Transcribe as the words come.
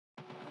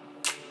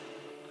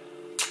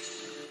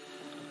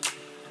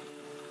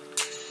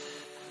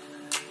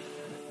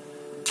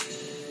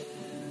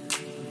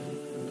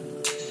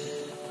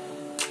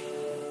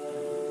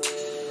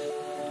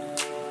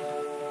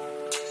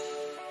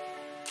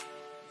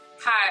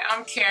Hi,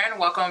 I'm Karen.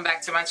 Welcome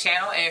back to my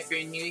channel, and if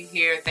you're new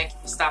here, thank you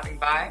for stopping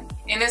by.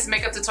 In this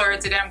makeup tutorial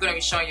today, I'm going to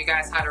be showing you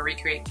guys how to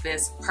recreate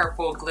this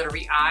purple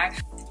glittery eye.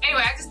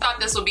 Anyway, I just thought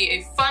this would be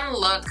a fun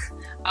look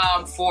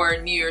for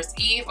New Year's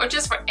Eve, or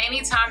just for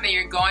any time that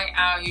you're going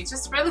out. You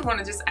just really want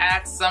to just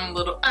add some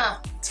little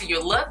to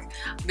your look.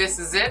 This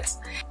is it.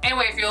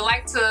 Anyway, if you'd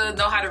like to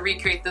know how to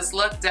recreate this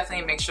look,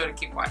 definitely make sure to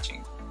keep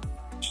watching.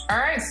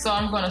 Alright, so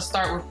I'm going to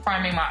start with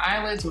priming my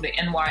eyelids with the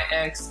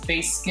NYX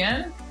Base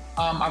Skin.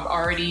 I've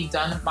already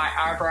done my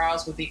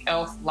eyebrows with the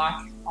e.l.f.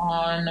 Lock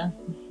On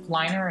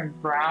Liner and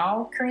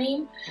Brow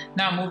Cream.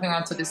 Now moving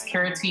on to this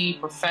Karity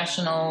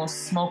Professionals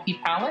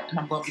Smokey palette, and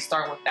I'm going to be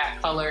starting with that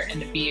color in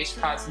the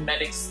BH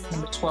Cosmetics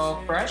number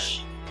 12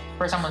 brush.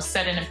 First I'm going to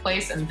set it in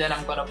place, and then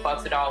I'm going to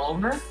buff it all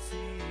over.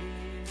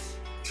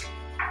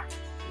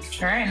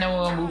 Alright, and then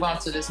we'll move on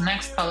to this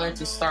next color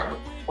to start with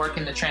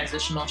working the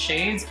transitional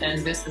shades,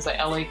 and this is a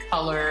LA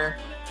Color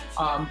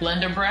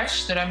blender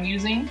brush that I'm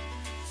using.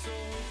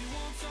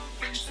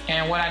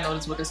 And what I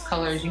noticed with this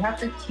color is you have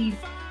to keep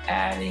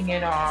adding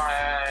it on.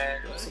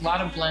 It's a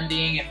lot of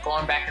blending and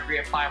going back and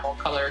reapplying more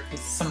color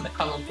because some of the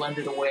color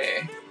blended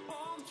away.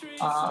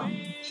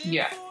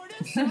 Yeah.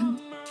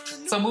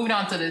 So moving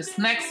on to this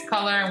next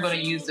color, I'm going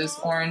to use this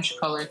orange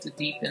color to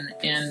deepen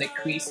in the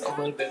crease a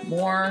little bit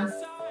more.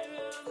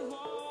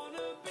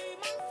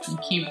 And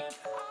keep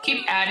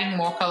adding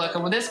more color.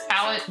 Because with this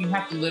palette, you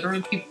have to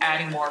literally keep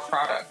adding more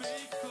product.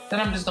 Then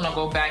I'm just gonna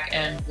go back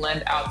and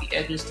blend out the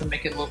edges to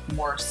make it look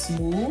more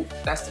smooth.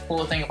 That's the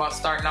cool thing about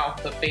starting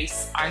out with the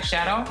base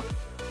eyeshadow.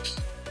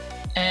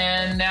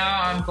 And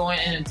now I'm going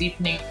in and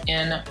deepening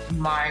in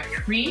my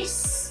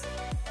crease.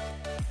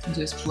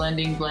 Just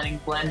blending, blending,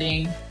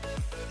 blending.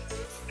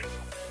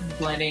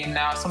 Blending.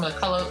 Now some of the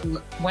color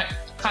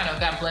kind of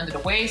got blended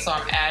away, so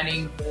I'm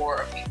adding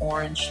more of the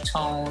orange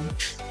tone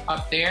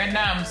up there.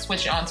 Now I'm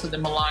switching on to the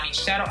Milani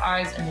Shadow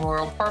Eyes in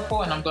Royal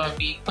Purple, and I'm going to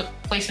be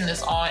placing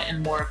this on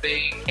in more of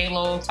a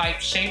halo type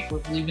shape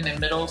with leaving the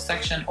middle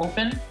section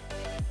open.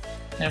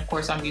 And of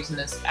course I'm using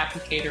this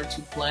applicator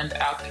to blend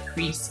out the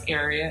crease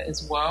area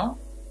as well.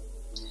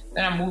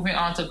 Then I'm moving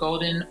on to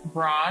Golden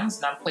Bronze,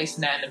 and I'm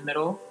placing that in the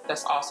middle.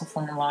 That's also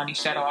from Milani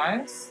Shadow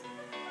Eyes.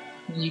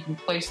 And you can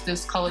place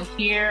this color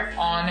here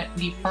on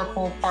the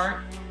purple part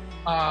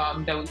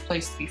that we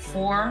placed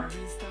before.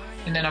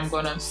 And then I'm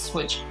going to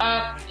switch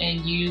up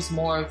and use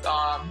more of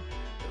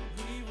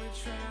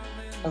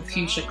a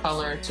fuchsia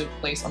color to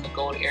place on the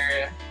gold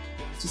area,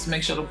 just to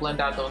make sure to blend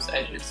out those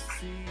edges.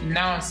 And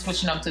now I'm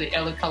switching up to the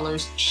LA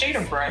Colors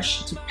shader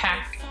brush to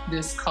pack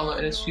this color,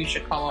 this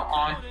fuchsia color,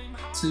 on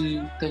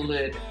to the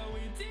lid.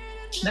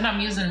 Then I'm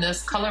using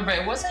this color, but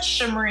it wasn't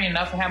shimmery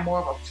enough. It had more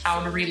of a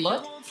powdery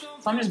look.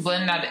 So I'm just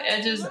blending out the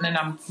edges, and then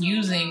I'm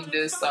using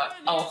this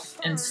e.l.f.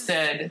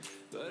 instead,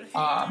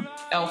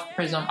 e.l.f.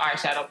 Prism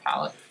eyeshadow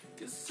palette.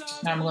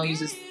 Now I'm going to use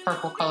this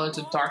purple color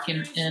to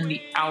darken in the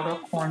outer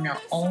corner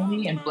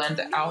only and blend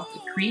out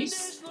the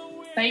crease.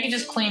 Now you can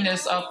just clean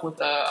this up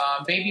with a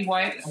baby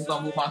wipe. I'm going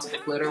to move on to the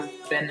glitter,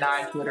 Ben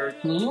Nye Glitter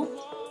Glue.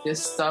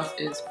 This stuff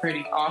is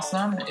pretty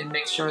awesome. It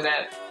makes sure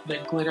that the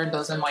glitter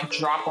doesn't like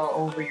drop all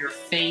over your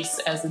face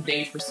as the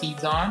day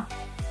proceeds on.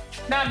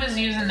 Now I'm just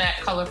using that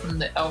color from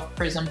the e.l.f.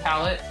 Prism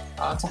palette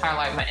to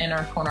highlight my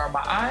inner corner of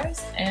my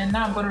eyes. And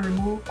now I'm going to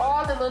remove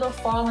all the little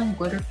falling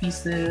glitter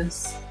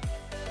pieces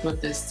with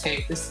this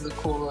tape. This is a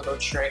cool little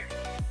trick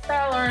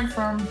that I learned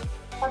from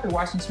probably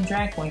watching some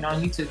drag queen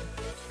on YouTube.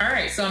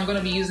 Alright, so I'm going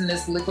to be using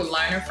this liquid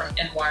liner from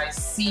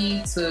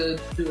NYC to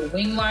do a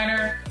wing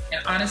liner.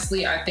 And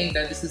honestly, I think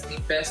that this is the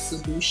best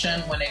solution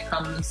when it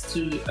comes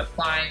to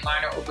applying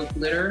liner over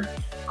glitter.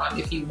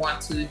 If you want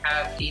to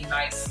have a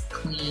nice,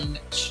 clean,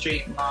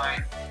 straight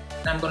line.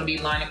 And I'm going to be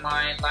lining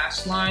my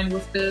lash line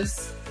with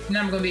this. And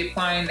then I'm going to be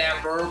applying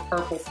that Royal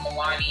Purple from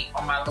Milani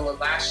on my lower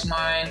lash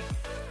line.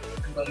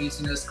 I'm going to be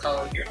using this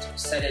color here to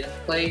set it in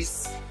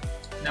place.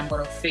 And I'm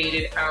going to fade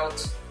it out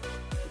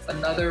with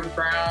another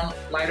brown,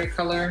 lighter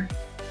color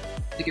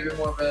to give it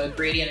more of a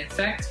gradient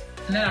effect.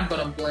 And then I'm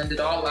going to blend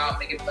it all out,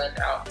 make it blend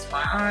out to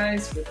my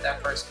eyes with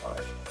that first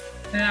color.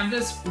 And I'm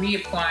just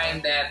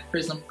reapplying that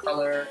Prism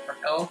color from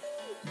e.l.f.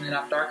 And then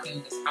I'm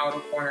darkening this outer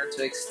corner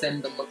to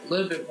extend the look a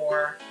little bit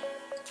more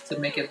to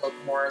make it look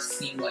more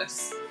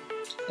seamless.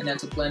 And then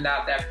to blend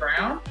out that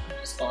brown, I'm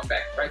just going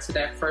back right to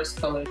that first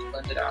color to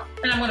blend it out.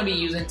 And I'm going to be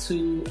using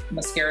two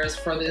mascaras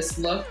for this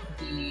look,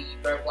 the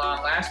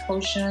Revlon Lash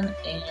Potion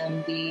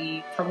and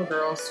the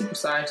CoverGirl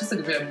Supersize, just to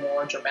give it a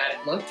more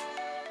dramatic look.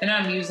 And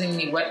I'm using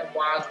the Wet n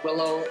Wild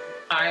Willow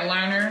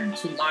eyeliner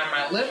to line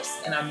my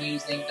lips, and I'm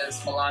using this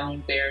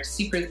Milani Bare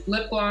Secret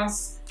Lip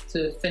Gloss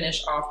to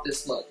finish off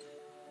this look.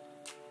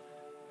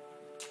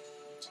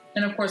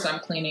 And of course I'm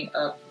cleaning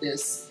up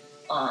this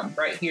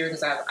right here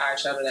because I have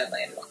eyeshadow that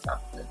landed on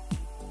top of it.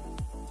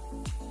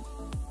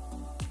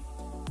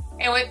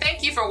 Anyway,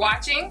 thank you for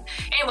watching.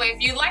 Anyway,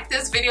 if you like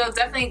this video,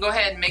 definitely go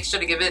ahead and make sure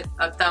to give it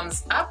a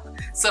thumbs up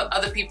so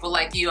other people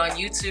like you on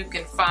YouTube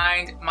can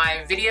find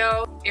my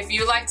video. If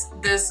you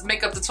liked this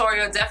makeup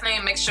tutorial,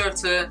 definitely make sure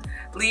to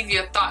leave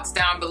your thoughts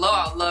down below.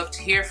 I'd love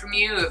to hear from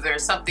you. If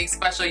there's something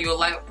special you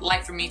would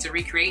like for me to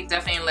recreate,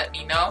 definitely let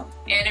me know.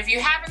 And if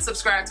you haven't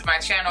subscribed to my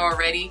channel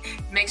already,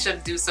 make sure to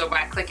do so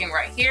by clicking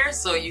right here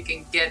so you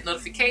can get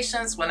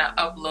notifications when I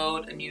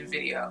upload a new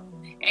video.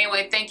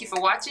 Anyway, thank you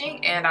for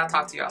watching, and I'll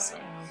talk to y'all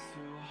soon.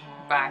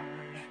 Bye.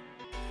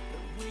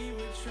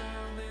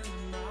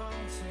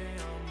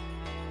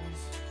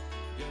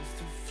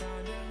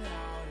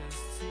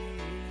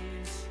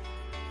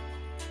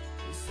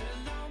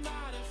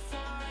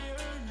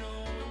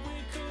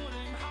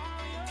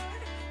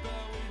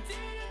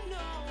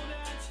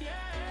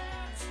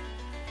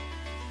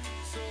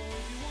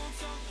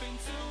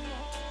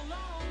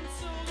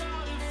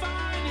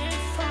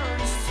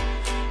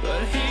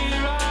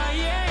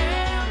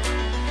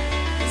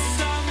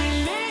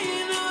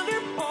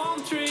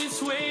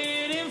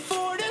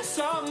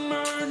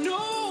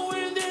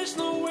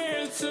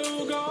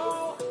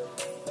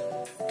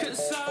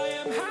 I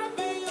am happy.